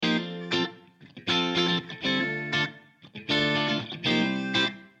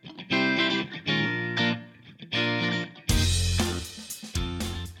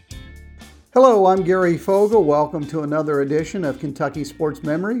Hello, I'm Gary Fogle. Welcome to another edition of Kentucky Sports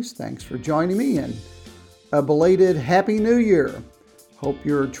Memories. Thanks for joining me and a belated Happy New Year. Hope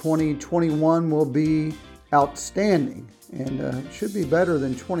your 2021 will be outstanding and should be better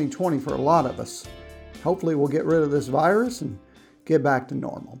than 2020 for a lot of us. Hopefully we'll get rid of this virus and get back to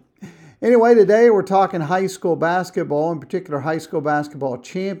normal. Anyway, today we're talking high school basketball, in particular high school basketball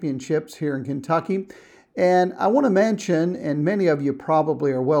championships here in Kentucky. And I want to mention, and many of you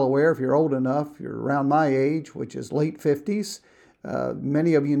probably are well aware if you're old enough, you're around my age, which is late 50s.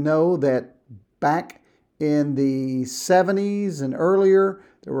 Many of you know that back in the 70s and earlier,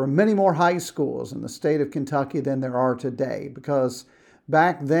 there were many more high schools in the state of Kentucky than there are today, because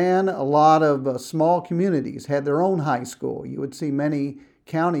back then a lot of small communities had their own high school. You would see many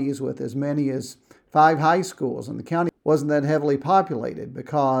counties with as many as 5 high schools, and the county wasn't that heavily populated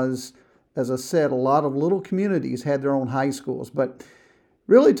because, as I said, a lot of little communities had their own high schools, but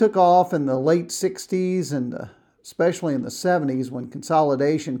really took off in the late 60s and especially in the 70s when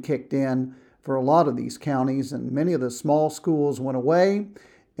consolidation kicked in for a lot of these counties, and many of the small schools went away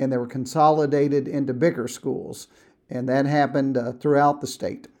and they were consolidated into bigger schools, and that happened throughout the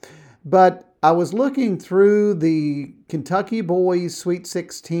state. But I was looking through the Kentucky Boys Sweet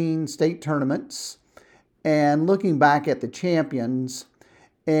 16 state tournaments and looking back at the champions,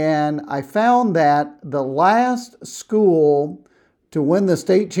 and I found that the last school to win the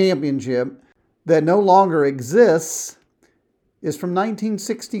state championship that no longer exists is from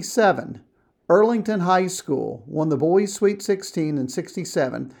 1967. Earlington High School won the Boys Sweet 16 in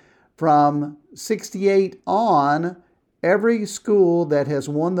 67. From 68 on, every school that has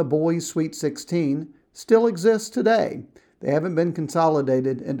won the Boys Sweet 16 still exists today. They haven't been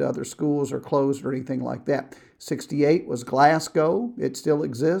consolidated into other schools or closed or anything like that. 68 was Glasgow. It still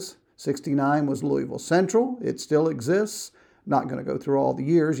exists. 69 was Louisville Central. It still exists. I'm not going to go through all the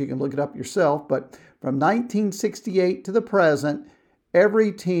years. You can look it up yourself. But from 1968 to the present,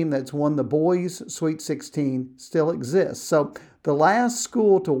 every team that's won the Boys Sweet 16 still exists. So the last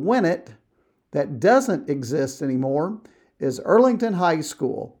school to win it that doesn't exist anymore is Earlington High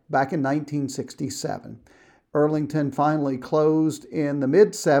School back in 1967. Earlington finally closed in the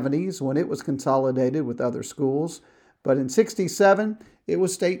mid-70s when it was consolidated with other schools. But in 67, it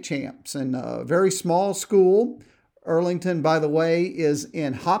was state champs. And a very small school. Arlington, by the way, is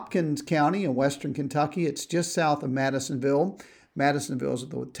in Hopkins County in western Kentucky. It's just south of Madisonville. Madisonville is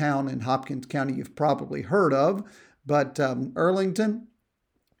the town in Hopkins County you've probably heard of. But Arlington,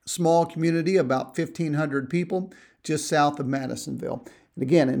 small community, about 1,500 people, just south of Madisonville. And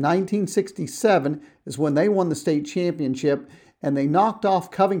again, in 1967 is when they won the state championship, and they knocked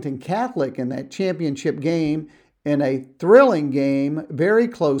off Covington Catholic in that championship game in a thrilling game, very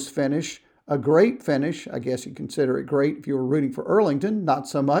close finish, a great finish. I guess you consider it great if you were rooting for Arlington, not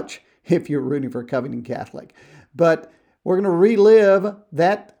so much if you're rooting for Covington Catholic. But we're going to relive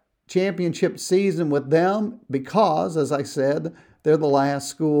that championship season with them because, as I said, they're the last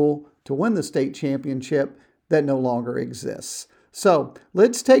school to win the state championship that no longer exists. So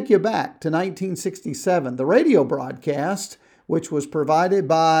let's take you back to 1967, the radio broadcast, which was provided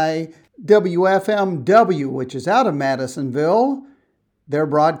by WFMW, which is out of Madisonville, their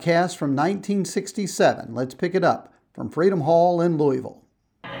broadcast from 1967. Let's pick it up from Freedom Hall in Louisville.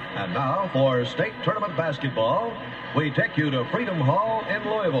 And now for state tournament basketball, we take you to Freedom Hall in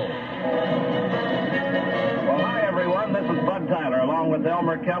Louisville. Well, hi, everyone. This is Bud Tyler, along with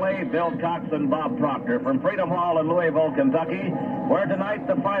Elmer Kelly, Bill Cox, and Bob Proctor from Freedom Hall in Louisville, Kentucky, where tonight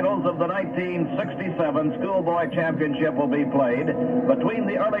the finals of the 1967 Schoolboy Championship will be played between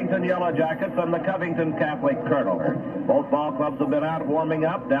the Arlington Yellow Jackets and the Covington Catholic Colonel. Both ball clubs have been out warming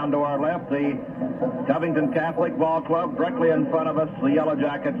up. Down to our left, the Covington Catholic Ball Club. Directly in front of us, the Yellow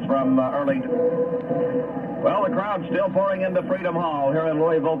Jackets from Arlington. Well, the crowd's still pouring into Freedom Hall here in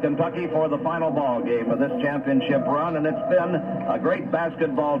Louisville, Kentucky for the final ball game of this championship run, and it's been a great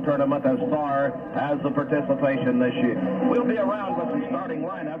basketball tournament as far as the participation this year. We'll be around with some starting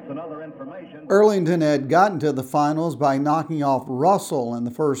lineups and other information. Arlington had gotten to the finals by knocking off Russell in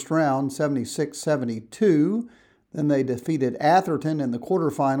the first round, 76-72. Then they defeated Atherton in the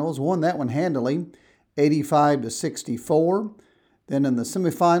quarterfinals, won that one handily, 85-64. Then in the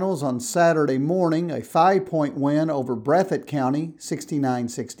semifinals on Saturday morning, a 5-point win over Breathitt County,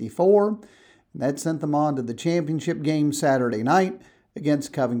 69-64. That sent them on to the championship game Saturday night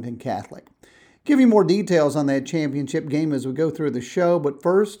against Covington Catholic. Give you more details on that championship game as we go through the show, but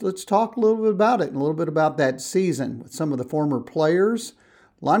first let's talk a little bit about it and a little bit about that season with some of the former players.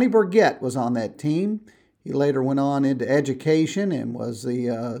 Lonnie Burgett was on that team. He later went on into education and was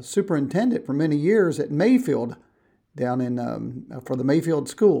the superintendent for many years at Mayfield down in for the Mayfield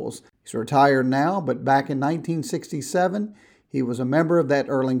schools. He's retired now, but back in 1967, he was a member of that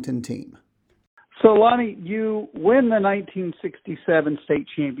Earlington team. So, Lonnie, you win the 1967 state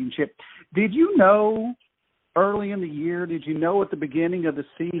championship. Did you know early in the year, did you know at the beginning of the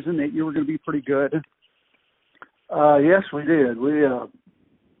season that you were going to be pretty good? Yes, we did. We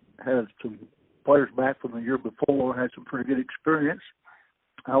had some players back from the year before, had some pretty good experience.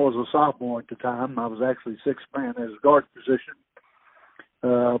 I was a sophomore at the time. I was actually sixth man as a guard position.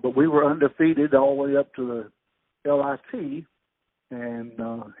 But we were undefeated all the way up to the LIT. And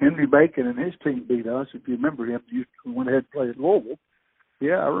Henry Bacon and his team beat us. If you remember him, he went ahead and played at Louisville.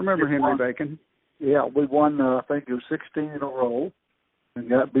 Yeah, I remember Henry Bacon. Yeah, we won, I think it was 16 in a row and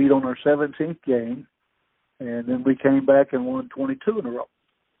got beat on our 17th game. And then we came back and won 22 in a row.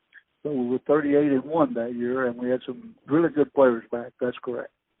 So we were 38-1 that year, and we had some really good players back. That's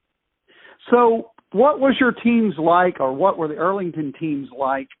correct. So what was your teams like, or what were the Earlington teams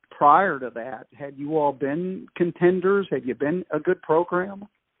like prior to that? Had you all been contenders? Had you been a good program?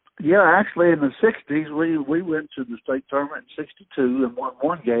 Yeah, actually in the 60s, we went to the state tournament in 62 and won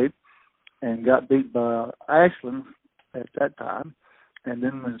one game and got beat by Ashland at that time. And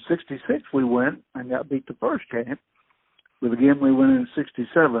then in 66, we went and got beat the first game. But again, we went in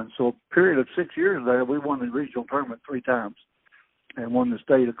 67. So a period of 6 years there, we won the regional tournament 3 times and won the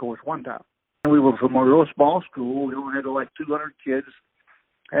state, of course, 1 time. We were from a real small school. We only had like 200 kids,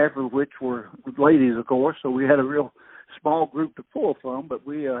 half of which were ladies, of course. So we had a real small group to pull from, but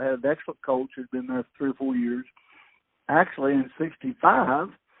we had an excellent coach who'd been there 3 or 4 years. Actually, in 65,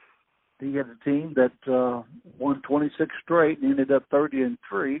 he had a team that won 26 straight and ended up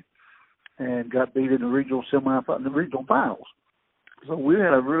 30-3 and got beat in the regional finals. So we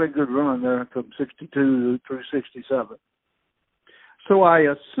had a really good run there from 62 through 67. So I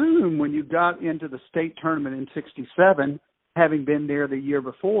assume when you got into the state tournament in 67, having been there the year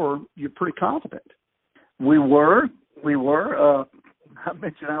before, you're pretty confident. We were. I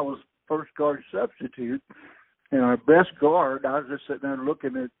mentioned I was first guard substitute. And our best guard, I was just sitting there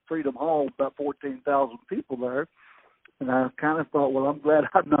looking at Freedom Hall, about 14,000 people there. And I kind of thought, well, I'm glad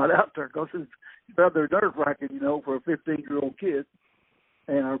I'm not out there because it's rather nerve-wracking, for a 15-year-old kid.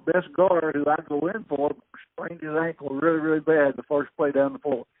 And our best guard, who I go in for, sprained his ankle really, really bad the first play down the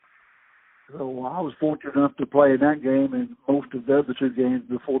floor. So I was fortunate enough to play in that game and most of the other 2 games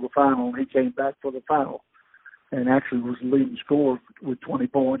before the final, and he came back for the final and actually was the leading scorer with 20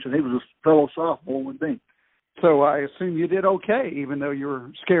 points, and he was a fellow sophomore with me. So I assume you did okay, even though you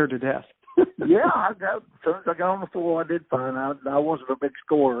were scared to death. Yeah, as soon as I got on the floor, I did fine. I wasn't a big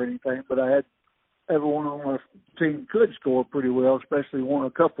scorer or anything, but I had everyone on our team could score pretty well, especially a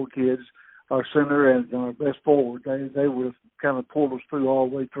couple of kids, our center and our best forward. They would have kind of pulled us through all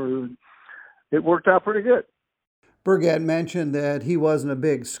the way through, and it worked out pretty good. Burgett mentioned that he wasn't a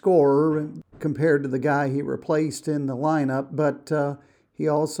big scorer compared to the guy he replaced in the lineup, but he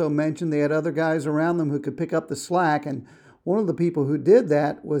also mentioned they had other guys around them who could pick up the slack, and one of the people who did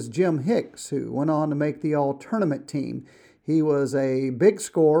that was Jim Hicks, who went on to make the all-tournament team. He was a big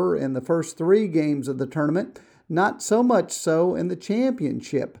scorer in the first 3 games of the tournament, not so much so in the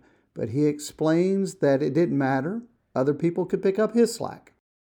championship, but he explains that it didn't matter. Other people could pick up his slack.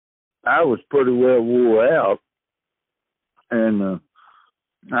 I was pretty well wore out, and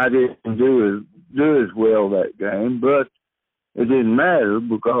I didn't do as well that game, but it didn't matter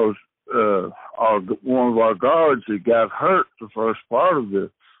because one of our guards had got hurt the first part of the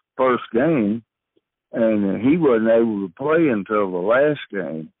first game, and he wasn't able to play until the last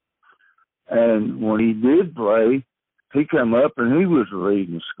game. And when he did play, he came up and he was the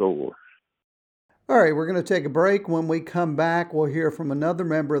leading scorer. All right, we're going to take a break. When we come back, we'll hear from another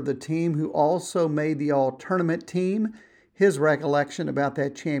member of the team who also made the all-tournament team, his recollection about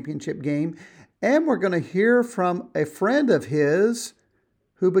that championship game. And we're going to hear from a friend of his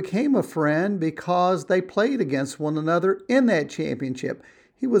who became a friend because they played against one another in that championship.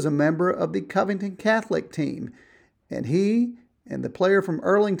 He was a member of the Covington Catholic team. And he and the player from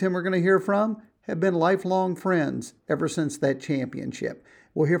Earlington we're going to hear from have been lifelong friends ever since that championship.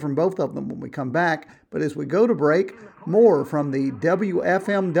 We'll hear from both of them when we come back. But as we go to break, more from the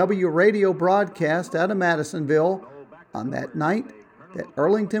WFMW radio broadcast out of Madisonville on that night that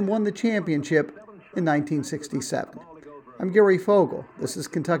Earlington won the championship in 1967. I'm Gary Fogle. This is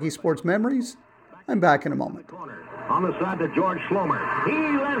Kentucky Sports Memories. I'm back in a moment. On the side to George Schlomer. He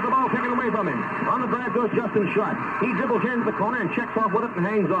lands the ball taken away from him. On the drive goes Justin Sharp. He dribbles into the corner and checks off with it and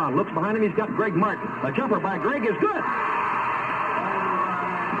hangs on. Looks behind him. He's got Greg Martin. A jumper by Greg is good.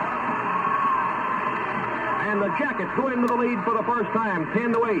 And the Jackets go into the lead for the first time,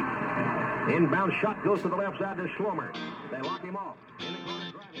 10-8. Inbound shot goes to the left side to Schlomer. They lock him off. In the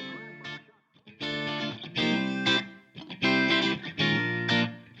corner, driving.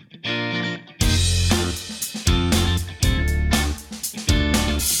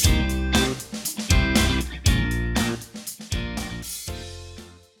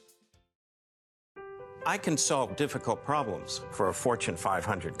 I can solve difficult problems for a Fortune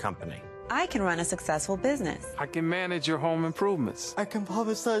 500 company. I can run a successful business. I can manage your home improvements. I can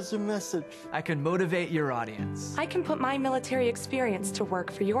publicize your message. I can motivate your audience. I can put my military experience to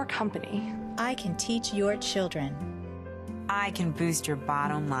work for your company. I can teach your children. I can boost your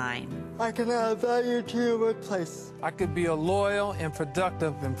bottom line. I can add value to your workplace. I could be a loyal and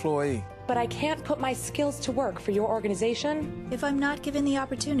productive employee. But I can't put my skills to work for your organization if I'm not given the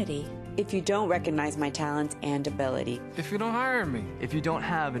opportunity. If you don't recognize my talents and ability. If you don't hire me. If you don't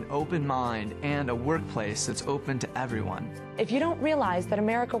have an open mind and a workplace that's open to everyone. If you don't realize that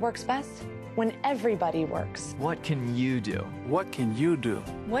America works best when everybody works. What can you do? What can you do?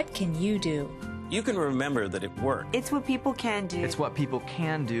 What can you do? You can remember that it worked. It's what people can do. It's what people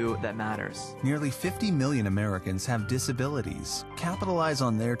can do that matters. Nearly 50 million Americans have disabilities. Capitalize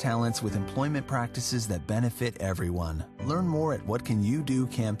on their talents with employment practices that benefit everyone. Learn more at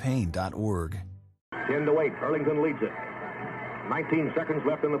whatcanyoudocampaign.org. 10-8, Arlington leads it. 19 seconds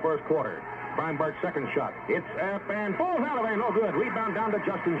left in the first quarter. Feinberg's second shot. It's up and falls out of there. No good. Rebound down to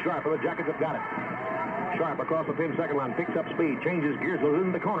Justin Sharp. The Jackets have got it. Sharp across the 10-second line. Picks up speed. Changes gears. Goes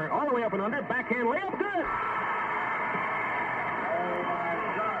into the corner. All the way up and under. Backhand layup. Good.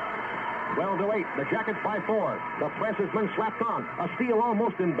 12-8. The Jackets by 4. The press has been slapped on. A steal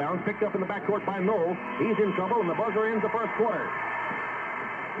almost inbounds. Picked up in the backcourt by Noel. He's in trouble, and the buzzer ends the first quarter.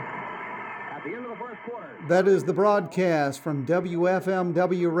 At the end of the first quarter. That is the broadcast from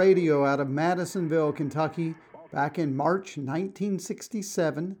WFMW Radio out of Madisonville, Kentucky, back in March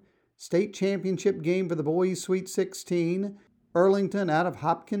 1967. State championship game for the boys, Sweet 16. Arlington out of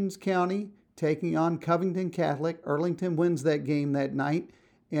Hopkins County taking on Covington Catholic. Arlington wins that game that night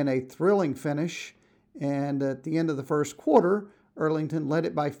in a thrilling finish. And at the end of the first quarter, Arlington led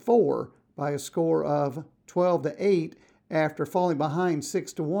it by 4 by a score of 12-8 after falling behind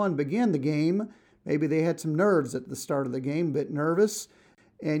 6-1 begin the game. Maybe they had some nerves at the start of the game, a bit nervous.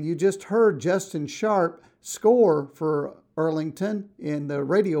 And you just heard Justin Sharp score for Arlington in the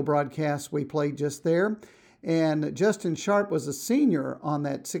radio broadcast we played just there. And Justin Sharp was a senior on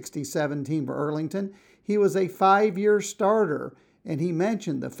that 67 team for Arlington. He was a 5-year starter, and he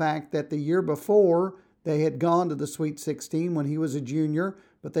mentioned the fact that the year before they had gone to the Sweet 16 when he was a junior,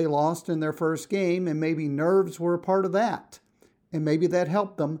 but they lost in their first game, and maybe nerves were a part of that. And maybe that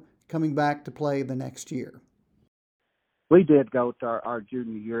helped them coming back to play the next year. We did go to our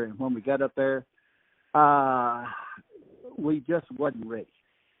junior year, and when we got up there, we just wasn't ready.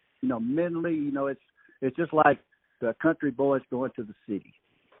 You know, mentally, you know, it's just like the country boys going to the city,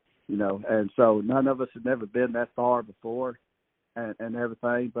 you know, and so none of us had never been that far before and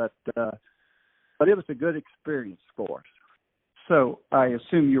everything, but it was a good experience for us. So I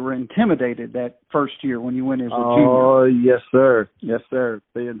assume you were intimidated that first year when you went as a junior. Oh, yes, sir. Yes, sir.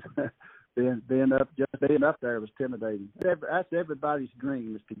 Being up there was intimidating. That's everybody's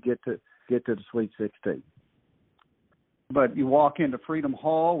dream is to get to the Sweet 16. But you walk into Freedom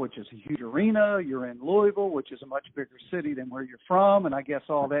Hall, which is a huge arena. You're in Louisville, which is a much bigger city than where you're from, and I guess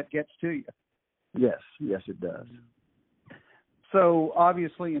all that gets to you. Yes, it does. So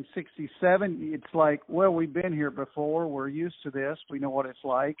obviously in 67, it's like, well, we've been here before. We're used to this. We know what it's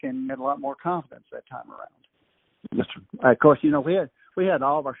like, and had a lot more confidence that time around. Yes, sir. Of course, you know, we had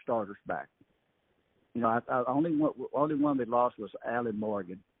all of our starters back. You know, only one we lost was Alan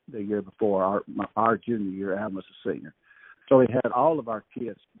Morgan the year before our junior year. Alan was a senior. So we had all of our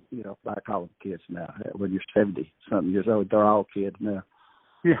kids, you know, I call them kids now. When you're 70-something years old, they're all kids now.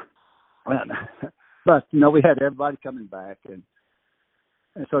 Yeah. But, you know, we had everybody coming back. And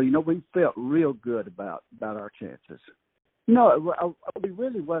so, you know, we felt real good about our chances. No, we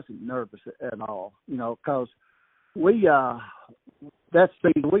really wasn't nervous at all, you know, because we went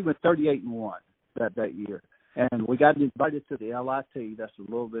 38-1 that year. And we got invited to the LIT, that's the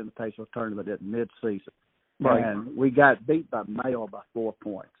Louisville Invitational Tournament at mid-season. Right. And we got beat by Mayo by 4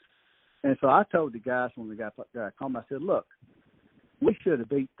 points. And so I told the guys when we got home, I said, look, we should have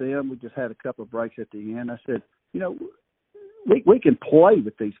beat them. We just had a couple of breaks at the end. I said, you know, we can play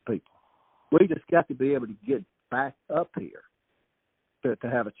with these people. We just got to be able to get back up here to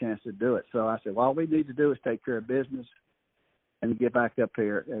have a chance to do it. So I said, well, all we need to do is take care of business and get back up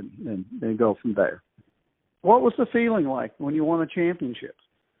here and go from there. What was the feeling like when you won a championship?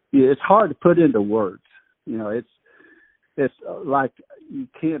 Yeah, it's hard to put into words. You know, it's like you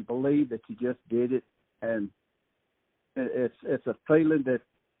can't believe that you just did it, and it's a feeling that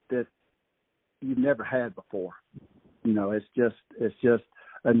you've never had before. You know, it's just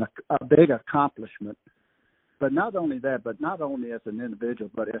a big accomplishment. But not only that, but not only as an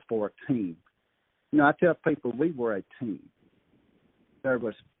individual, but as for a team. You know, I tell people we were a team. There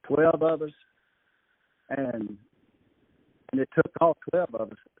was 12 of us, and it took all 12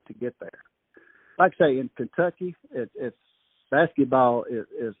 of us to get there. Like I say, in Kentucky, it's basketball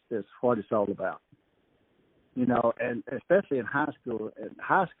is what it's all about. You know, and especially in high school. In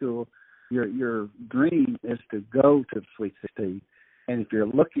high school, your dream is to go to the Sweet 16. And if you're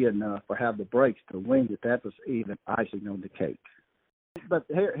lucky enough or have the breaks to win it, that was even icing on the cake. But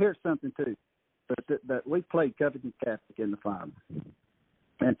here's something, too, that we played Covington Catholic in the final.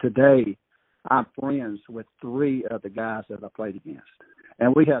 And today, I'm friends with 3 of the guys that I played against.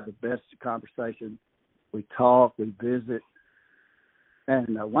 And we have the best conversation. We talk, we visit.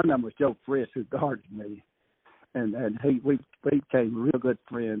 And one of them was Joe Fritz, who guarded me. And we became real good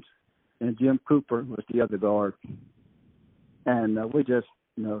friends. And Jim Cooper was the other guard. And we just,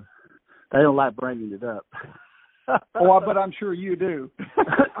 you know, they don't like bringing it up. Oh, but I'm sure you do.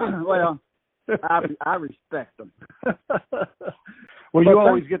 Well, I respect them. Well, you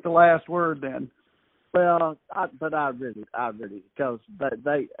always get the last word then. Well, I really, because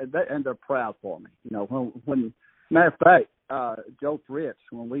they and they're proud for me. You know, when matter of fact, Joe Fritz,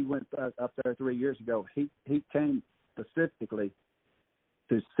 when we went up there 3 years ago, he came specifically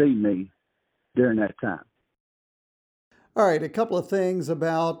to see me during that time. All right, a couple of things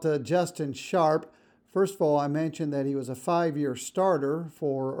about Justin Sharp. First of all, I mentioned that he was a 5-year starter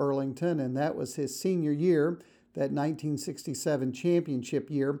for Earlington, and that was his senior year, that 1967 championship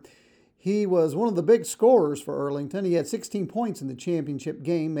year. He was one of the big scorers for Earlington. He had 16 points in the championship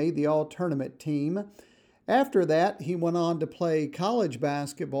game, made the all-tournament team. After that, he went on to play college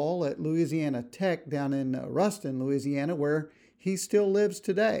basketball at Louisiana Tech down in Ruston, Louisiana, where he still lives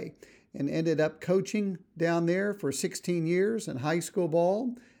today, and ended up coaching down there for 16 years in high school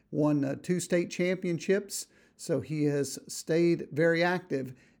ball, won 2 state championships. So he has stayed very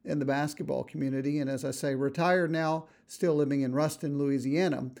active in the basketball community. And as I say, retired now, still living in Ruston,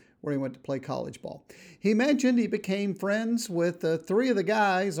 Louisiana, where he went to play college ball. He mentioned he became friends with 3 of the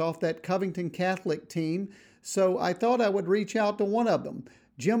guys off that Covington Catholic team. So I thought I would reach out to one of them,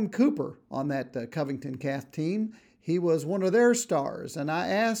 Jim Cooper on that Covington Cath team. He was one of their stars, and I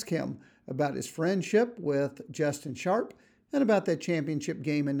asked him about his friendship with Justin Sharp and about that championship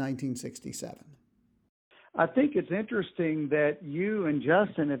game in 1967. I think it's interesting that you and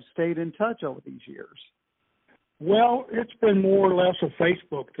Justin have stayed in touch over these years. Well, it's been more or less a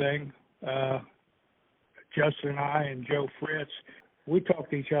Facebook thing. Justin and I and Joe Fritz, we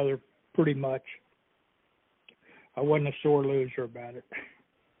talk to each other pretty much. I wasn't a sore loser about it.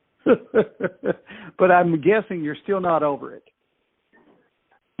 But I'm guessing you're still not over it.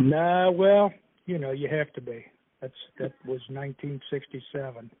 No, well, you know, you have to be. That was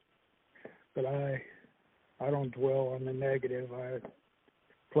 1967. But I don't dwell on the negative. I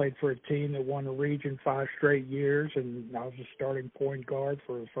played for a team that won the region 5 straight years, and I was a starting point guard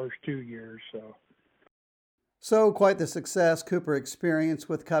for the first 2 years. So quite the success Cooper experienced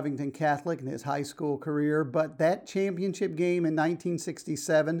with Covington Catholic in his high school career, but that championship game in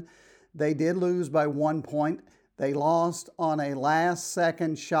 1967, they did lose by 1 point. They lost on a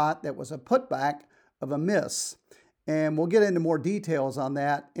last-second shot that was a putback of a miss. And we'll get into more details on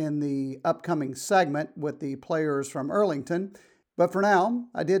that in the upcoming segment with the players from Earlington. But for now,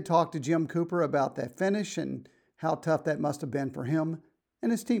 I did talk to Jim Cooper about that finish and how tough that must have been for him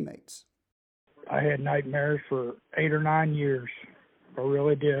and his teammates. I had nightmares for 8 or 9 years. I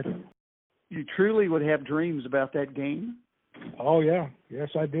really did. You truly would have dreams about that game? Oh, yeah. Yes,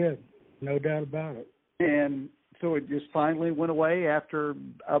 I did. No doubt about it. And so it just finally went away after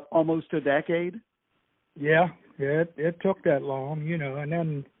almost a decade? Yeah, it took that long, you know, and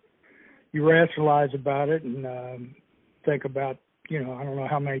then you rationalize about it and think about, you know, I don't know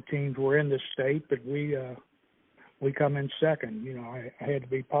how many teams were in this state, but we come in second. You know, I had to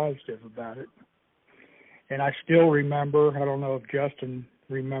be positive about it. And I still remember, I don't know if Justin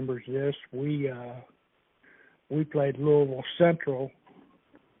remembers this, we played Louisville Central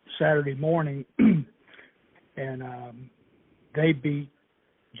Saturday morning, and they beat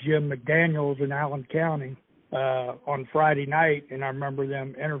Jim McDaniels in Allen County on Friday night, and I remember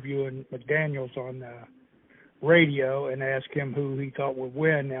them interviewing McDaniels on the radio and asked him who he thought would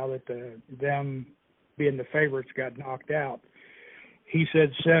win now that them being the favorites got knocked out. He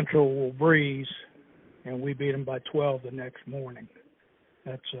said Central will breeze, and we beat them by 12 the next morning.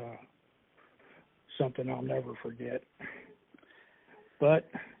 That's something I'll never forget. but,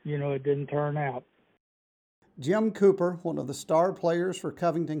 it didn't turn out. Jim Cooper, one of the star players for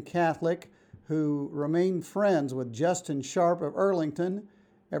Covington Catholic, who remained friends with Justin Sharp of Earlington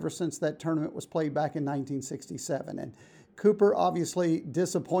ever since that tournament was played back in 1967. And Cooper obviously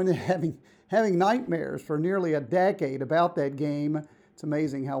disappointed, having nightmares for nearly a decade about that game. It's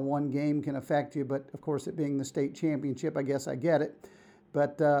amazing how one game can affect you, but of course it being the state championship, I guess I get it.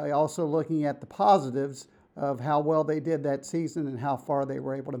 But also looking at the positives of how well they did that season and how far they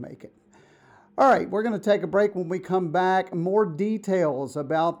were able to make it. All right, we're going to take a break. When we come back, more details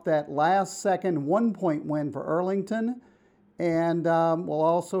about that last-second one-point win for Earlington. And we'll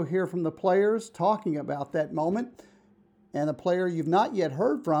also hear from the players talking about that moment. And the player you've not yet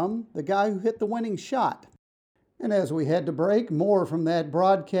heard from, the guy who hit the winning shot. And as we head to break, more from that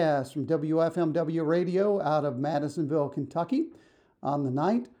broadcast from WFMW Radio out of Madisonville, Kentucky. On the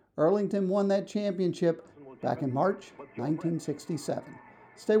night, Earlington won that championship back in March 1967.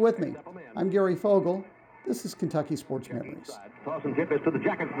 Stay with me. I'm Gary Fogle. This is Kentucky Sports Memories. Toss and tip is to the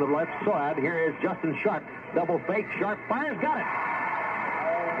Jackets to the left side. Here is Justin Sharp. Double fake. Sharp fires. Got it.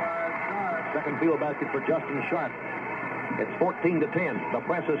 Second field basket for Justin Sharp. It's 14-10. The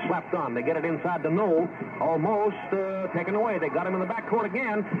press is slapped on. They get it inside to Knoll. Almost taken away. They got him in the backcourt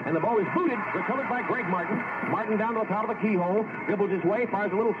again, and the ball is booted. Recovered by Greg Martin. Martin down to the top of the keyhole. Dribbles his way.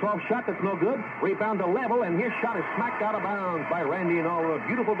 Fires a little soft shot that's no good. Rebound to Level, and his shot is smacked out of bounds by Randy Knoll. A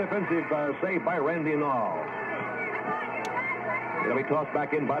beautiful defensive save by Randy Knoll. It'll be tossed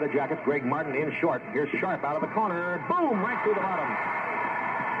back in by the Jackets. Greg Martin in short. Here's Sharp out of the corner. Boom! Right through the bottom.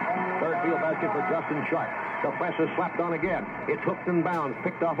 Third field basket for Justin Sharp. The press is slapped on again. It's hooked and bounds.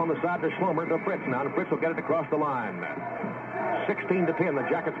 Picked off on the side to Schlomer to Fritz now. And Fritz will get it across the line. 16-10. The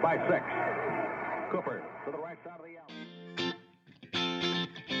Jackets by 6. Cooper to the right side of the alley.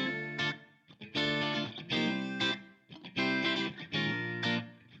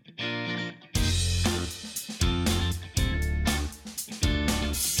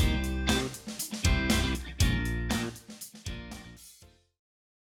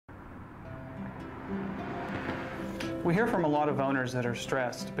 We hear from a lot of owners that are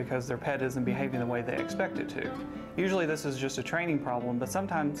stressed because their pet isn't behaving the way they expect it to. Usually this is just a training problem, but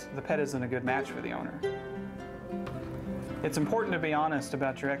sometimes the pet isn't a good match for the owner. It's important to be honest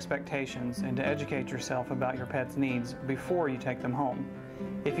about your expectations and to educate yourself about your pet's needs before you take them home.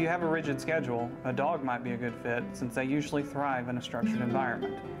 If you have a rigid schedule, a dog might be a good fit since they usually thrive in a structured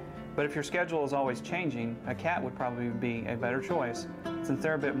environment. But if your schedule is always changing, a cat would probably be a better choice since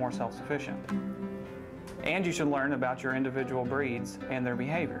they're a bit more self-sufficient. And you should learn about your individual breeds and their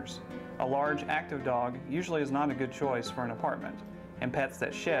behaviors. A large, active dog usually is not a good choice for an apartment, and pets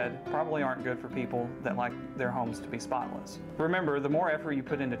that shed probably aren't good for people that like their homes to be spotless. Remember, the more effort you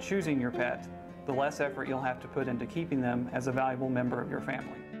put into choosing your pet, the less effort you'll have to put into keeping them as a valuable member of your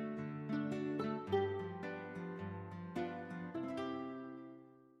family.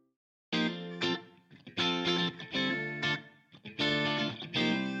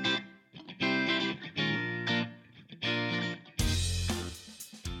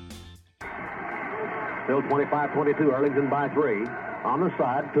 Still 25-22, Earlington by 3. On the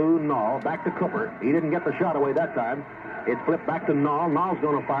side to Knoll, back to Cooper. He didn't get the shot away that time. It flipped back to Knoll. Knoll's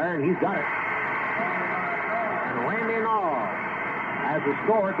going to fire, and he's got it. And Randy Knoll, as the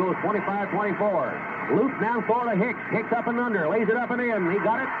score goes 25-24. Loop down floor to Hicks. Hicks up and under, lays it up and in. He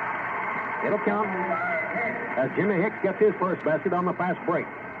got it. It'll count. As Jimmy Hicks gets his first basket on the fast break.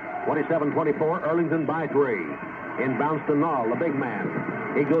 27-24, Earlington by 3. Inbounds to Knoll, the big man.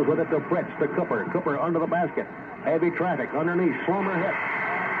 He goes with it to Fritz, to Cooper. Cooper under the basket. Heavy traffic underneath. Schlomer hits.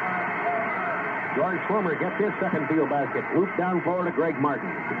 George Schlomer gets his second field basket. Loop down floor to Greg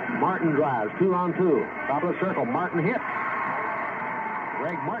Martin. Martin drives, 2-on-2. Top of the circle. Martin hits.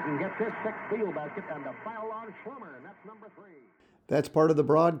 Greg Martin gets his sixth field basket and a foul on Schlomer, and that's number 3. That's part of the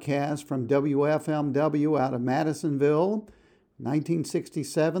broadcast from WFMW out of Madisonville.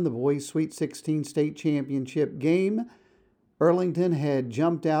 1967, the boys' Sweet 16 state championship game. Earlington had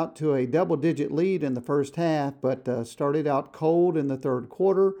jumped out to a double-digit lead in the first half, but started out cold in the third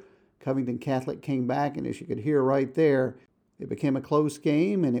quarter. Covington Catholic came back, and as you could hear right there, it became a close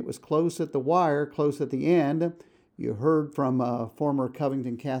game, and it was close at the wire, close at the end. You heard from a former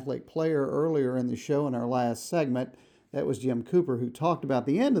Covington Catholic player earlier in the show in our last segment. That was Jim Cooper, who talked about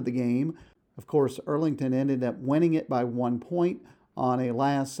the end of the game. Of course, Earlington ended up winning it by 1 point on a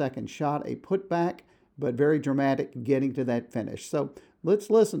last-second shot, a putback, but very dramatic getting to that finish. So let's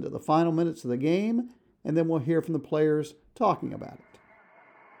listen to the final minutes of the game, and then we'll hear from the players talking about it.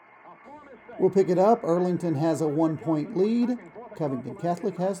 We'll pick it up. Earlington has a 1-point lead. Covington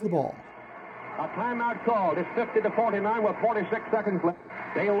Catholic has the ball. A timeout called. It's 50-49 with 46 seconds left.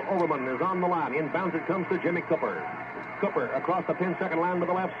 Dale Overman is on the line. Inbounds it comes to Jimmy Cooper. Cooper across the 10-second line to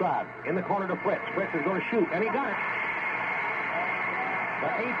the left side. In the corner to Fritz. Fritz is going to shoot, and he got it. The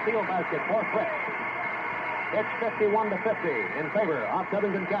 8th field basket for Fritz. It's 51-50 in favor of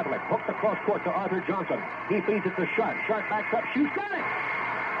Covington Catholic. Hooked across court to Arthur Johnson. He feeds it to Sharp. Sharp backs up, shoots, got it!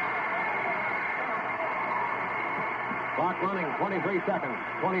 Clock running, 23 seconds,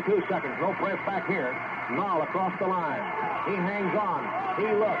 22 seconds. No press back here. Nall across the line. He hangs on. He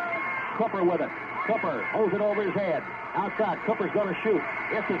looks. Cooper with it. Cooper holds it over his head. Outside, Cooper's going to shoot.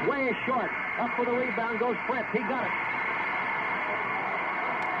 This is way short. Up for the rebound goes Fritz. He got it.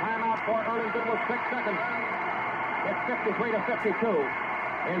 Timeout for Arlington with 6 seconds. It's 53-52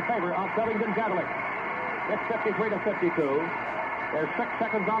 in favor of Covington Catholic. It's 53-52. There's 6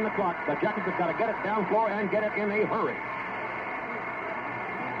 seconds on the clock. The Jackets have got to get it down floor and get it in a hurry.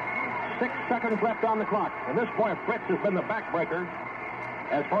 6 seconds left on the clock. And this boy, Fritz, has been the backbreaker.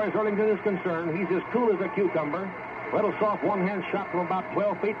 As far as Arlington is concerned, he's as cool as a cucumber. Little soft one-hand shot from about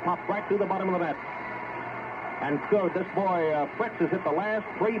 12 feet, popped right through the bottom of the net. And so this boy, Fritz, has hit the last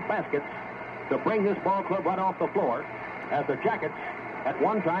 3 baskets to bring this ball club right off the floor. As the Jackets, at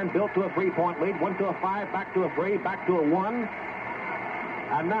one time, built to a 3-point lead, went to a 5, back to a 3, back to a 1.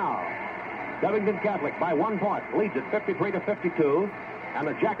 And now, Covington Catholic by 1 point leads it 53-52, and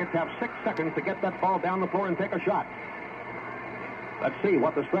the Jackets have 6 seconds to get that ball down the floor and take a shot. Let's see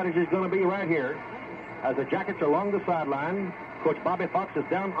what the strategy is going to be right here. As the Jackets are along the sideline, Coach Bobby Fox is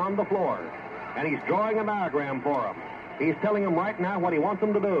down on the floor, and he's drawing a diagram for them. He's telling them right now what he wants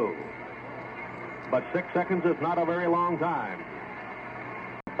them to do. But 6 seconds is not a very long time.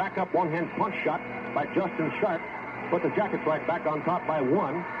 Back up one-hand punch shot by Justin Sharp. Put the Jackets right back on top by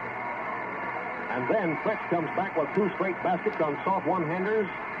 1. And then Fritz comes back with 2 straight baskets on soft one-handers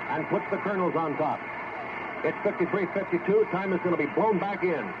and puts the Colonels on top. It's 53-52. Time is going to be blown back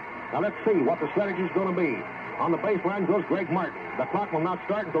in. Now let's see what the strategy is going to be. On the baseline goes Greg Martin. The clock will not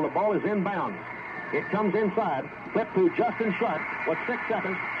start until the ball is inbounds. It comes inside. Flip to Justin Sharp with 6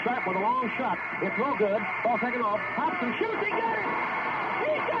 seconds. Sharp with a long shot. It's no good. Ball taken off. Hobson shoots. He got it!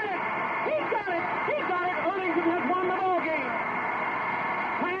 He got it! He got it! He got it! Arlington has won the ball game.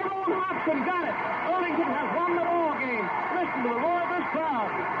 Tyrone Hobson got it. Arlington has won the ball game. Listen to the roar of this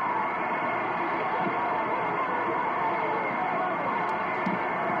crowd.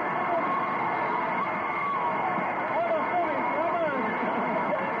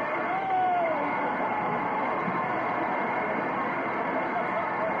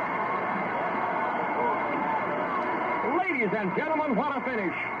 Ladies and gentlemen, what a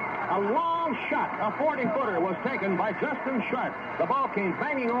finish. A long shot, a 40-footer, was taken by Justin Sharp. The ball came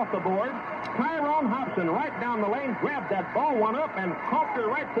banging off the board. Tyrone Hobson right down the lane, grabbed that ball, one up, and conked her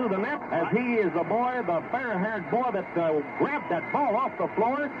right through the net, as he is the boy, the fair-haired boy that grabbed that ball off the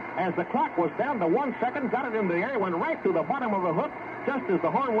floor. As the clock was down to 1 second, got it in the air, went right through the bottom of the hook, just as the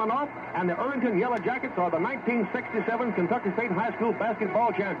horn went off, and the Arlington Yellow Jackets are the 1967 Kentucky State High School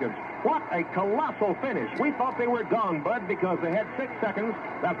basketball champions. What a colossal finish. We thought they were gone, Bud, because they had 6 seconds.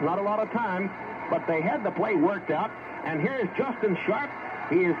 That's not a lot of time, but they had the play worked out. And here's Justin Sharp.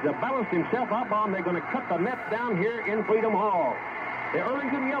 He has balanced himself up on. They're going to cut the nets down here in Freedom Hall. The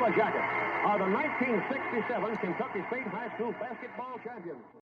Arlington Yellow Jackets are the 1967 Kentucky State High School basketball champions.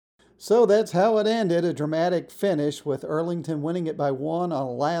 So that's how it ended, a dramatic finish with Arlington winning it by 1 on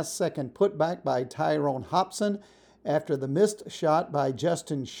a last-second putback by Tyrone Hobson after the missed shot by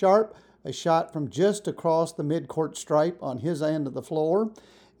Justin Sharp, a shot from just across the midcourt stripe on his end of the floor.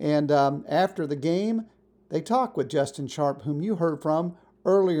 And after the game, they talked with Justin Sharp, whom you heard from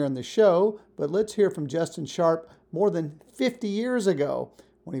earlier in the show, but let's hear from Justin Sharp more than 50 years ago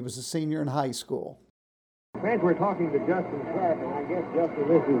when he was a senior in high school. Fans, we're talking to Justin Sharp, and I guess, Justin,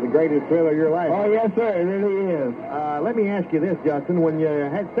 this is the greatest thrill of your life. Oh, yes, sir, it really is. Let me ask you this, Justin. When you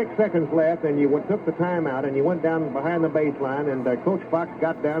had 6 seconds left and you took the timeout and you went down behind the baseline and Coach Fox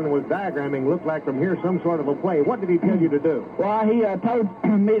got down and was diagramming, looked like from here some sort of a play, what did he tell you to do? Well, he told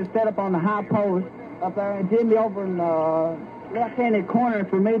me to set up on the high post up there, and Jimmy over in the left-handed corner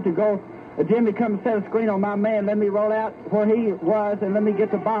for me to go. Jimmy come and set a screen on my man, let me roll out where he was, and let me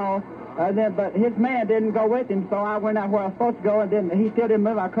get the ball. But his man didn't go with him, so I went out where I was supposed to go, and then he still didn't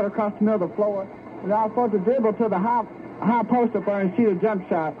move. I cut across the middle of the floor, and I was supposed to dribble to the high high post up there and shoot a jump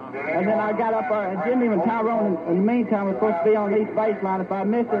shot. And then I got up there, and Jimmy and Tyrone, in the meantime, were supposed to be on the east baseline. If I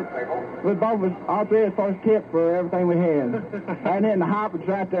missed it, we both was, all three of us supposed to tip for everything we had. And then the hop was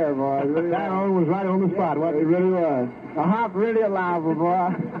right there, boy. Tyrone was right on the spot. What it really was. The hop really alive, boy.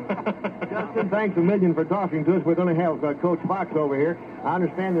 Justin, thanks a million for talking to us. We're going to have Coach Fox over here. I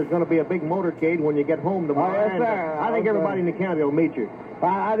understand there's going to be a big motorcade when you get home tomorrow. Oh, yes, sir. I think everybody in the county will meet you.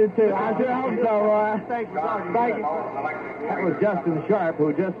 I do too. I sure hope so, boy. Thanks for talking. Thank you. That was Justin Sharp,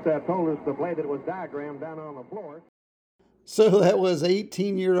 who just told us the play that was diagrammed down on the floor. So that was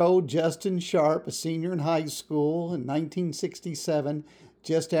 18-year-old Justin Sharp, a senior in high school in 1967,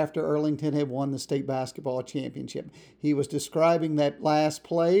 just after Arlington had won the state basketball championship. He was describing that last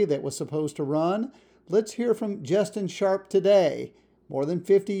play that was supposed to run. Let's hear from Justin Sharp today, more than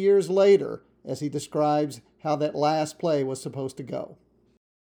 50 years later, as he describes how that last play was supposed to go.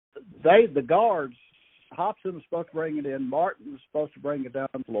 The guards, Hobson was supposed to bring it in, Martin was supposed to bring it down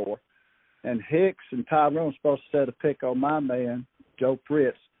the floor, and Hicks and Tyrone were supposed to set a pick on my man, Joe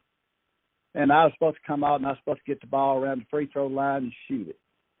Fritz. And I was supposed to come out and I was supposed to get the ball around the free throw line and shoot it.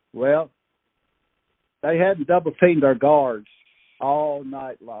 Well, they hadn't double teamed our guards all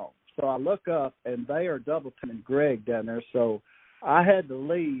night long. So I look up and they are double teaming Greg down there. So I had to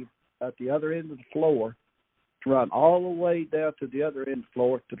leave at the other end of the floor to run all the way down to the other end of the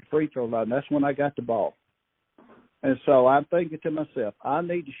floor to the free throw line. That's when I got the ball. And so I'm thinking to myself, I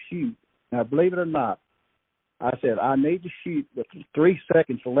need to shoot. Now, believe it or not, I said, I need to shoot with 3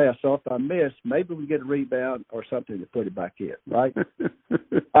 seconds left. So if I miss, maybe we get a rebound or something to put it back in, right?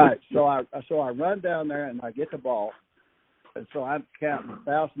 All right, so I run down there and I get the ball. And so I'm counting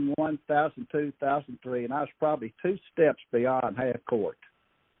 1,001, 1,002, 1,003, and I was probably 2 steps beyond half court.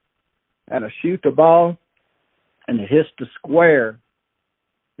 And I shoot the ball, and it hits the square.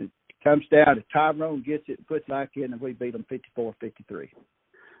 It comes down, and Tyrone gets it and puts it back in, and we beat them 54-53.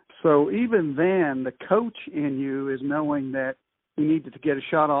 So even then, the coach in you is knowing that you needed to get a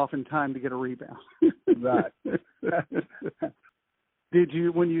shot off in time to get a rebound. Right. Did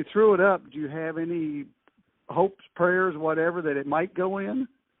you, when you threw it up, did you have any hopes, prayers, whatever, that it might go in?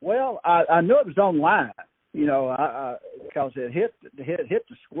 Well, I knew it was on line, you know, because it hit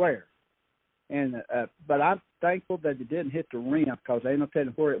the square. And but I'm thankful that it didn't hit the rim because I ain't gonna tell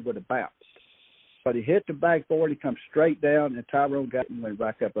you where it would have bounced. But he hit the backboard, he comes straight down, and Tyrone got him and went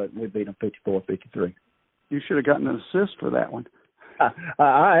back up, and we beat him 54-53. You should have gotten an assist for that one.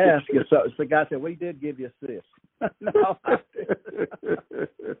 I asked you, so the guy said, we did give you assist. No,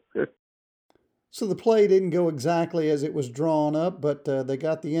 So the play didn't go exactly as it was drawn up, but they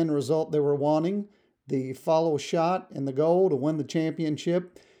got the end result they were wanting, the follow shot and the goal to win the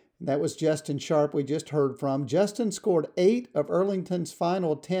championship. That was Justin Sharp we just heard from. Justin scored 8 of Arlington's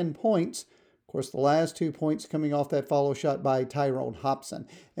final 10 points. Of course, the last 2 points coming off that follow shot by Tyrone Hobson.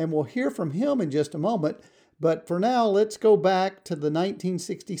 And we'll hear from him in just a moment. But for now, let's go back to the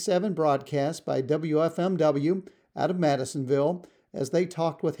 1967 broadcast by WFMW out of Madisonville as they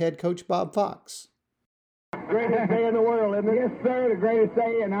talked with head coach Bob Fox. Greatest day in the world, isn't it? Yes, sir, the greatest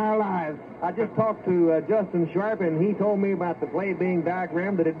day in our lives. I just talked to Justin Sharp, and he told me about the play being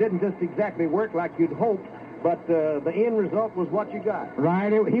diagrammed, that it didn't just exactly work like you'd hoped, but the end result was what you got.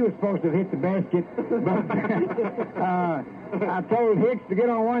 Right, he was supposed to hit the basket, but I told Hicks to get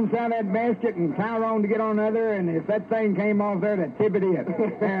on one side of that basket and Tyrone to get on the other, and if that thing came off there, to tip it in.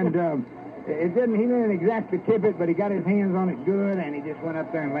 And he didn't exactly tip it, but he got his hands on it good, and he just went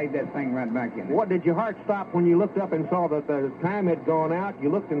up there and laid that thing right back in. What did your heart stop when you looked up and saw that the time had gone out? You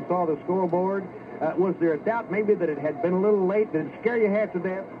looked and saw the scoreboard. Was there a doubt maybe that it had been a little late? Did it scare you half to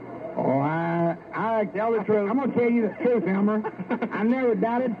death? Oh, I tell the truth. I'm going to tell you the truth, Elmer. I never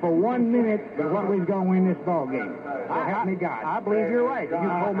doubted for 1 minute that what we was going to win this ball game. Help me God. I believe you're right. You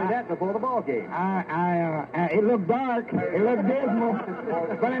told me that before the ball game. It looked dark. It looked dismal.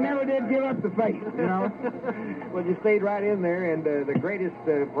 But I never did give up the faith, you know. Well, you stayed right in there, and the greatest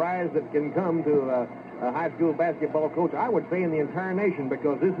prize that can come to a high school basketball coach, I would say, in the entire nation,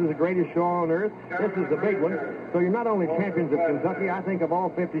 because this is the greatest show on earth. This is the big one. So you're not only champions of Kentucky, I think of all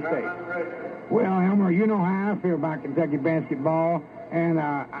 50 states. Well, Elmer, you know how I feel about Kentucky basketball, and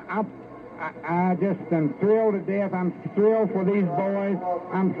I just am thrilled to death. I'm thrilled for these boys.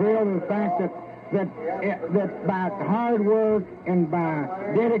 I'm thrilled at the fact that by hard work and by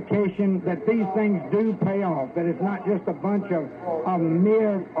dedication that these things do pay off, that it's not just a bunch of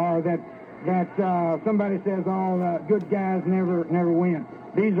myth, or that somebody says all good guys never win.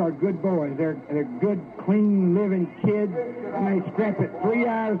 These are good boys. They're good, clean, living kids, and they scrap it 3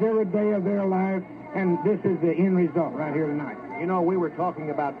 hours every day of their life and this is the end result right here tonight. You know, we were talking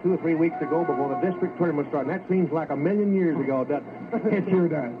about 2 or 3 weeks ago before the district tournament started, and that seems like a million years ago, doesn't it? It sure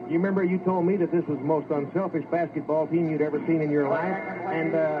does. You remember you told me that this was the most unselfish basketball team you'd ever seen in your life,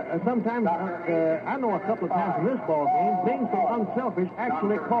 and sometimes, I know a couple of times in this ball game, being so unselfish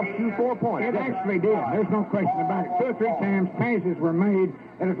actually cost you 4 points. It actually did. There's no question about it. 2 or 3 times passes were made,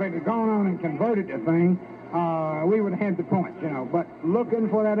 and if they'd have gone on and converted the thing, we would have had the points, you know. But looking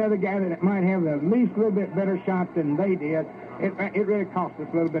for that other guy that might have the least little bit better shot than they did, it really cost us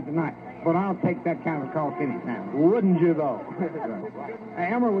a little bit tonight. But I'll take that kind of cost anytime. Wouldn't you, though?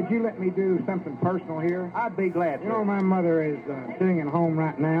 Elmer, would you let me do something personal here? I'd be glad to. You know, my mother is sitting at home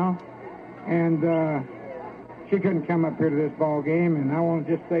right now, and she couldn't come up here to this ball game, and I want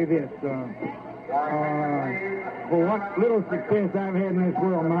to just say this. For what little success I've had in this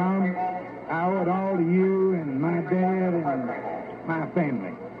world, Mom, I owe it all to you and my dad and my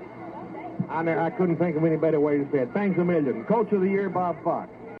family. I couldn't think of any better way to say it. Thanks a million. Coach of the Year, Bob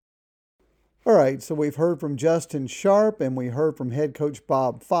Fox. All right, so we've heard from Justin Sharp and we heard from head coach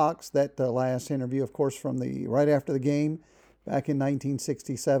Bob Fox. That last interview, of course, from right after the game back in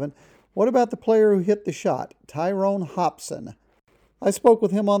 1967. What about the player who hit the shot, Tyrone Hobson? I spoke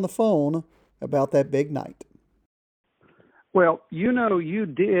with him on the phone about that big night. Well, you know, you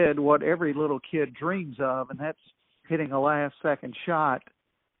did what every little kid dreams of, and that's hitting a last-second shot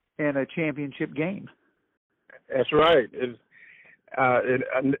in a championship game. That's right.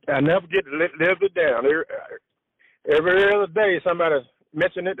 I never get to live it down. Every other day, somebody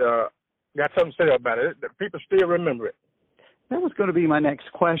mentioned it, got something to say about it. People still remember it. That was going to be my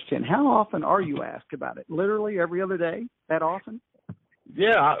next question. How often are you asked about it? Literally every other day? That often?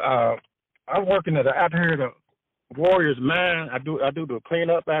 Yeah, I'm working out here at the Warriors mine. I do the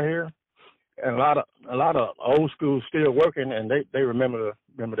cleanup out here, and a lot of old schools still working, and they remember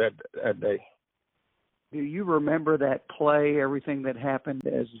that day. Do you remember that play, everything that happened,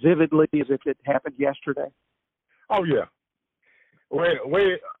 as vividly as if it happened yesterday? Oh yeah.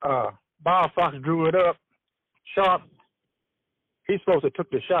 Way Bob Fox drew it up, Sharp. He's supposed to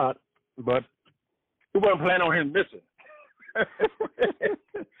took the shot, but he wasn't planning on him missing.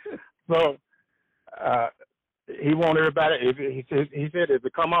 So he wanted everybody. He said if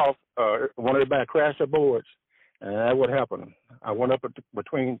it come off, want everybody to crash their boards, and that's what happened. I went up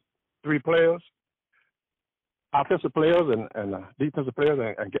between 3 players, offensive players and defensive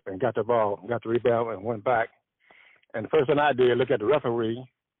players, and got the ball, got the rebound, and went back. And the first thing I did, look at the referee,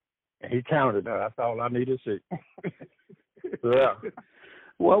 and he counted. That's all I needed to see. Yeah.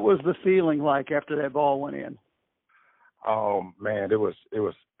 What was the feeling like after that ball went in? Oh man, it was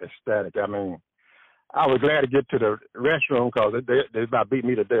ecstatic. I mean, I was glad to get to the restroom because they about beat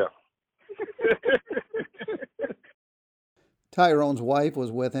me to death. Tyrone's wife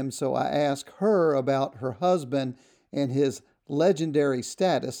was with him, so I asked her about her husband and his legendary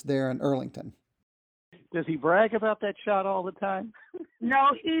status there in Earlington. Does he brag about that shot all the time? No,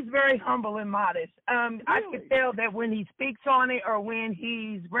 he's very humble and modest. Really? I can tell that when he speaks on it or when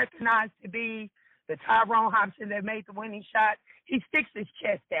he's recognized to be the Tyrone Hobson that made the winning shot, he sticks his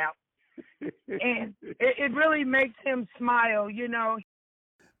chest out. And it really makes him smile, you know.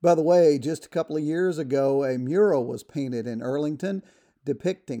 By the way, just a couple of years ago, a mural was painted in Earlington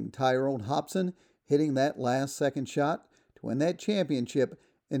depicting Tyrone Hobson hitting that last-second shot to win that championship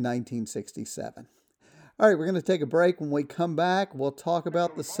in 1967. All right, we're going to take a break. When we come back, we'll talk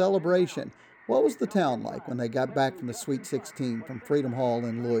about the celebration. What was the town like when they got back from the Sweet 16 from Freedom Hall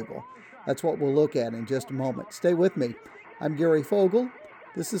in Louisville? That's what we'll look at in just a moment. Stay with me. I'm Gary Fogle.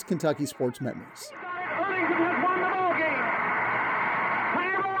 This is Kentucky Sports Memories. Earlington has won the ball game.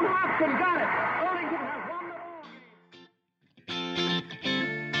 Tyrone Hobson got it. Earlington has won the ball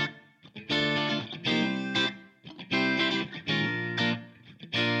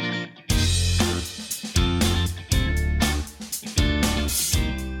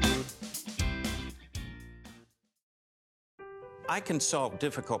I can solve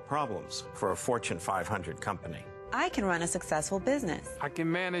difficult problems for a Fortune 500 company. I can run a successful business. I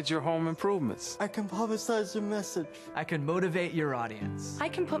can manage your home improvements. I can publicize your message. I can motivate your audience. I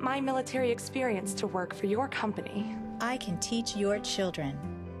can put my military experience to work for your company. I can teach your children.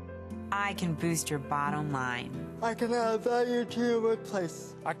 I can boost your bottom line. I can add value to your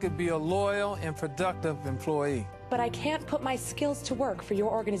workplace. I could be a loyal and productive employee. But I can't put my skills to work for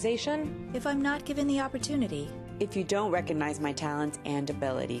your organization if I'm not given the opportunity. If you don't recognize my talents and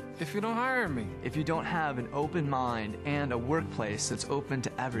ability. If you don't hire me. If you don't have an open mind and a workplace that's open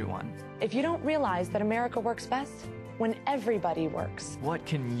to everyone. If you don't realize that America works best when everybody works. What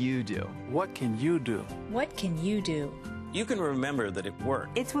can you do? What can you do? What can you do? you can remember that it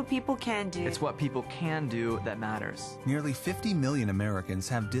worked. It's what people can do. It's what people can do that matters. Nearly 50 million Americans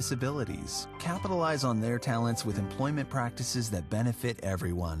have disabilities. Capitalize on their talents with employment practices that benefit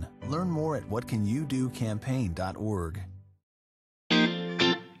everyone. Learn more at whatcanyoudocampaign.org.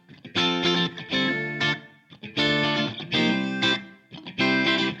 Listen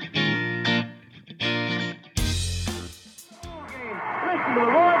to the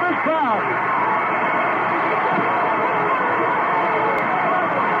roar of this crowd.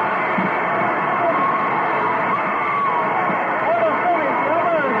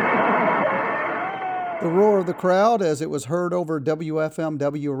 The roar of the crowd as it was heard over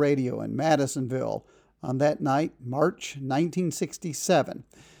WFMW radio in Madisonville on that night, March 1967.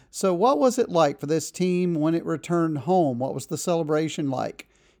 So what was it like for this team when it returned home? What was the celebration like?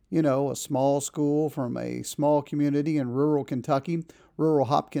 You know, a small school from a small community in rural Kentucky, rural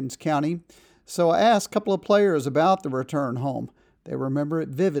Hopkins County. So I asked a couple of players about the return home. They remember it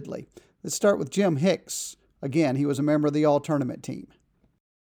vividly. Let's start with Jim Hicks. Again, he was a member of the all-tournament team.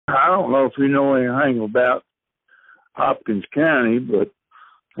 I don't know if you know anything about Hopkins County, but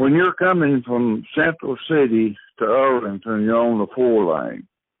when you're coming from Central City to Arlington, you're on the 4-lane.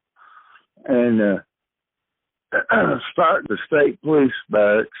 And start the state police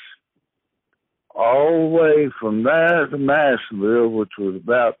barracks all the way from there to Madisonville, which was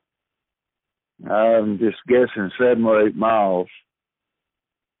about, I'm just guessing, 7 or 8 miles.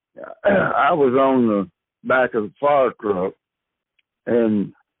 I was on the back of the fire truck,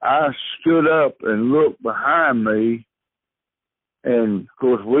 and I stood up and looked behind me, and of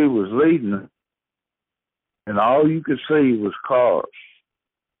course we was leading, and all you could see was cars.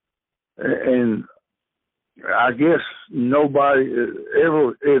 And I guess nobody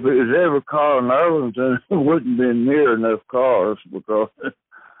ever, if it was ever a car in Arlington, it wouldn't have been near enough cars, because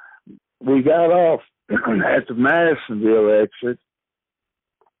we got off at the Madisonville exit,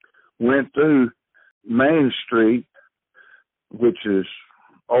 went through Main Street, which is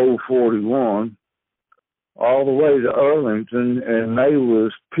Old 41, all the way to Arlington, and there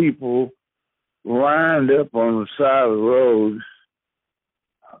was people lined up on the side of the road,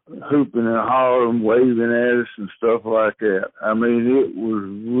 hooping and hollering, waving at us and stuff like that. I mean, it was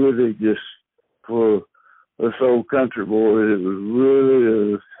really just, for us old country boys, it was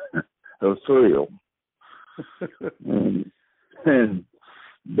really a thrill. and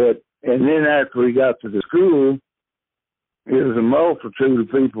then after we got to the school, there was a multitude of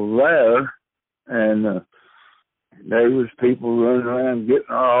people there, and there was people running around getting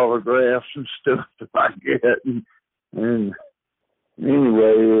autographs and stuff like that. And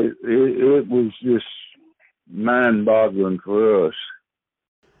anyway, it was just mind-boggling for us.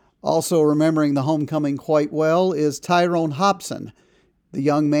 Also remembering the homecoming quite well is Tyrone Hobson, the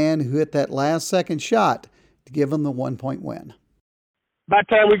young man who hit that last-second shot to give them the 1-point win. By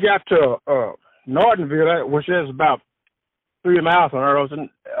the time we got to Nortonville, which is about 3 miles from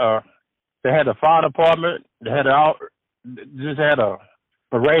Arlington, they had a fire department. They had just had a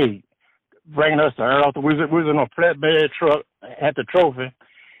parade bringing us to Arlington. We was in a flatbed truck, had the trophy,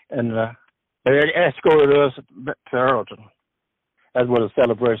 and they escorted us back to Arlington. That was a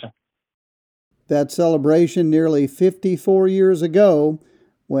celebration. That celebration nearly 54 years ago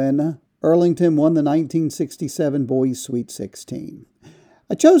when Arlington won the 1967 Boys Sweet 16.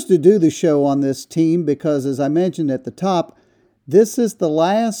 I chose to do the show on this team because, as I mentioned at the top, this is the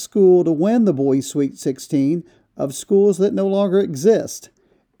last school to win the Boys Sweet 16 of schools that no longer exist.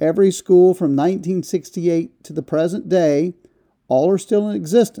 Every school from 1968 to the present day, all are still in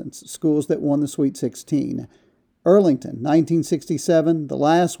existence, schools that won the Sweet 16. Arlington, 1967, the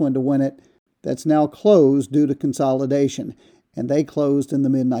last one to win it, that's now closed due to consolidation, and they closed in the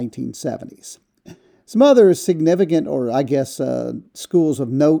mid-1970s. Some other significant, or I guess schools of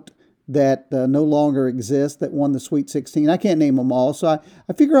note that no longer exist that won the Sweet 16. I can't name them all, so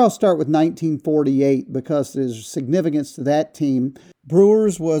I figure I'll start with 1948 because there's significance to that team.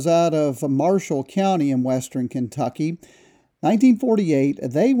 Brewers was out of Marshall County in western Kentucky. 1948,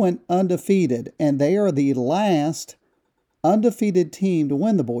 they went undefeated, and they are the last undefeated team to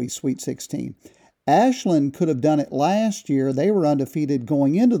win the Boys Sweet 16. Ashland could have done it last year. They were undefeated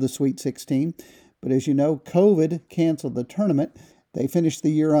going into the Sweet 16, but as you know, COVID canceled the tournament. They finished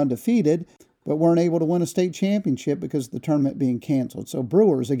the year undefeated, but weren't able to win a state championship because of the tournament being canceled. So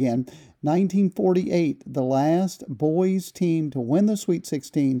Brewers, again, 1948, the last boys team to win the Sweet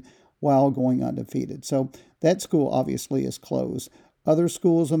 16 while going undefeated. So that school obviously is closed. Other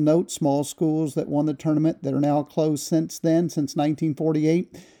schools of note, small schools that won the tournament that are now closed since then, since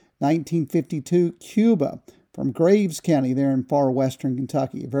 1948. 1952, Cuba from Graves County there in far western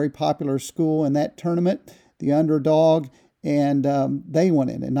Kentucky. A very popular school in that tournament. the underdog, and they went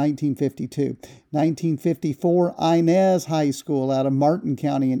in 1952. 1954, Inez High School out of Martin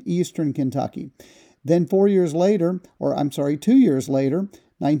County in eastern Kentucky. Then 2 years later,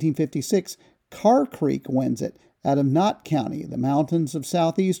 1956, Carr Creek wins it out of Knott County, the mountains of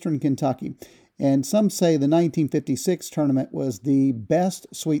southeastern Kentucky. And some say the 1956 tournament was the best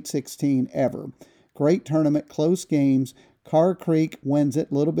Sweet 16 ever. Great tournament, close games. Carr Creek wins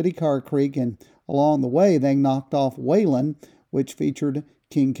it, little bitty Carr Creek, and along the way they knocked off Wayland, which featured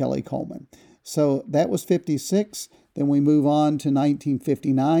King Kelly Coleman. So that was 56. Then we move on to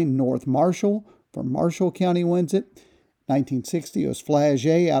 1959, North Marshall from Marshall County wins it. 1960 was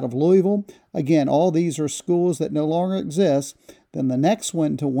Flagey out of Louisville. Again, all these are schools that no longer exist. Then the next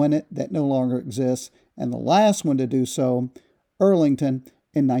one to win it that no longer exists, and the last one to do so, Earlington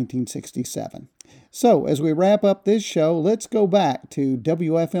in 1967. So as we wrap up this show, let's go back to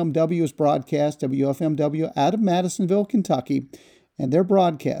WFMW's broadcast, WFMW out of Madisonville, Kentucky, and their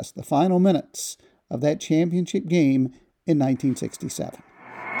broadcast, the final minutes of that championship game in 1967.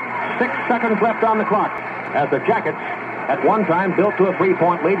 6 seconds left on the clock as the Jackets at one time built to a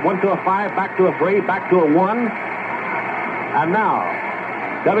 3-point lead, went to a 5, back to a 3, back to a 1. And now,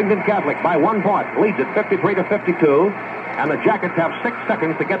 Bevington Catholic by 1 point leads it 53-52, and the Jackets have 6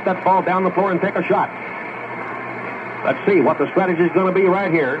 seconds to get that ball down the floor and take a shot. Let's see what the strategy is going to be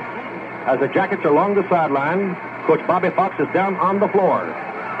right here. As the Jackets are along the sideline, Coach Bobby Fox is down on the floor,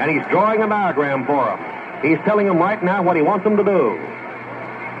 and he's drawing a diagram for them. He's telling them right now what he wants them to do.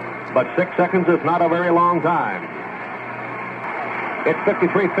 But 6 seconds is not a very long time. It's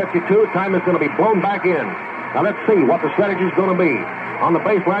 53-52. Time is going to be blown back in. Now let's see what the strategy is going to be. On the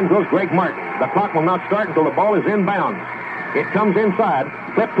baseline goes Greg Martin. The clock will not start until the ball is inbounds. It comes inside.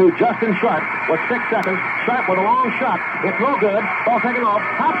 Flip to Justin Sharp with 6 seconds. Sharp with a long shot. It's no good. Ball taken off.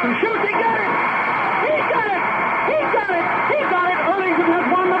 Hobson shoots. He got it! He got it! He got it! He got it! Earlington has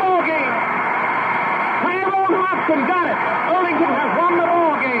won the ball game. Tyrone Hobson got it. Earlington has won the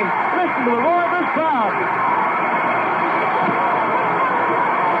ball game. Listen to the roar of this crowd.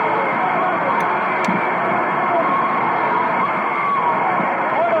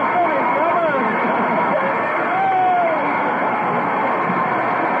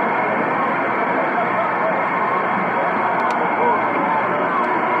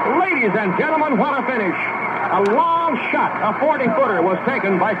 Ladies and gentlemen, what a finish. A long shot, a 40-footer, was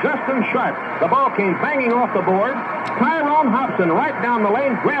taken by Justin Sharp. The ball came banging off the board. Tyrone Hobson right down the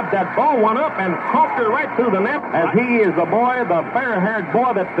lane, grabbed that ball, went up, and conked her right through the net, as he is the boy, the fair-haired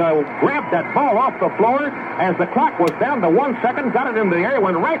boy that grabbed that ball off the floor. As the clock was down to 1 second, got it in the air,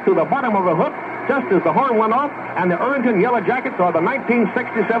 went right through the bottom of the hook, just as the horn went off, and the Earlington Yellow Jackets are the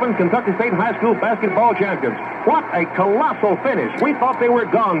 1967 Kentucky State High School basketball champions. What a colossal finish. We thought they were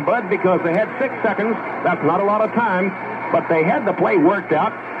gone, Bud, because they had 6 seconds. That's not a lot of time, but they had the play worked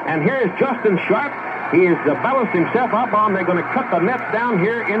out. And here's Justin Sharp. He has balanced himself up on. They're going to cut the nets down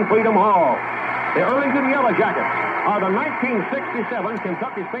here in Freedom Hall. The Earlington Yellow Jackets are the 1967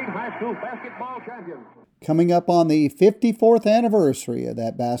 Kentucky State High School basketball champions. Coming up on the 54th anniversary of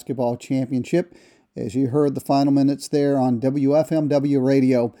that basketball championship, as you heard the final minutes there on WFMW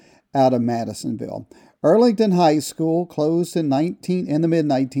radio out of Madisonville. Earlington High School closed in the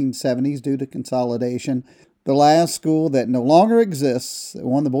mid-1970s due to consolidation. The last school that no longer exists, that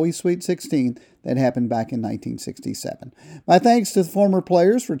won the Boys Sweet 16, that happened back in 1967. My thanks to the former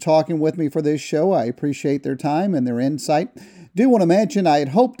players for talking with me for this show. I appreciate their time and their insight. Do want to mention I had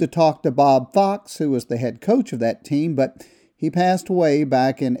hoped to talk to Bob Fox, who was the head coach of that team, but he passed away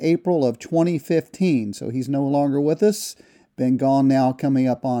back in April of 2015, so he's no longer with us. Been gone now, coming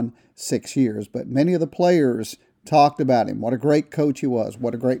up on 6 years. But many of the players talked about him, what a great coach he was,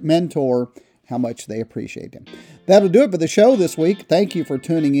 what a great mentor, how much they appreciate him. That'll do it for the show this week. Thank you for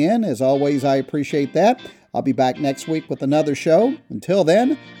tuning in. As always, I appreciate that. I'll be back next week with another show. Until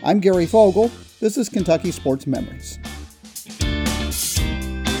then, I'm Gary Fogle. This is Kentucky Sports Memories.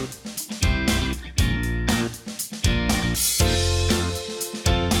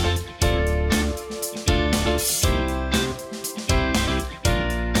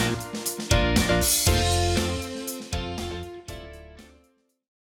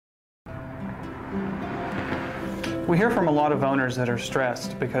 We hear from a lot of owners that are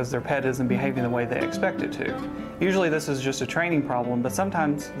stressed because their pet isn't behaving the way they expect it to. Usually this is just a training problem, but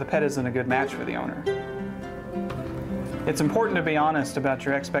sometimes the pet isn't a good match for the owner. It's important to be honest about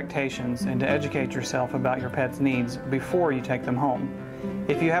your expectations and to educate yourself about your pet's needs before you take them home.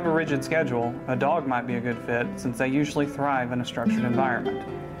 If you have a rigid schedule, a dog might be a good fit since they usually thrive in a structured environment.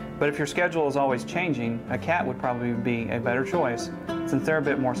 But if your schedule is always changing, a cat would probably be a better choice since they're a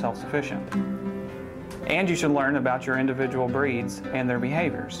bit more self-sufficient. And you should learn about your individual breeds and their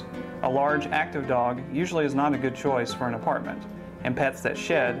behaviors. A large, active dog usually is not a good choice for an apartment, and pets that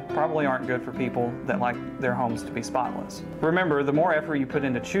shed probably aren't good for people that like their homes to be spotless. Remember, the more effort you put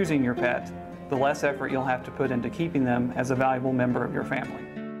into choosing your pet, the less effort you'll have to put into keeping them as a valuable member of your family.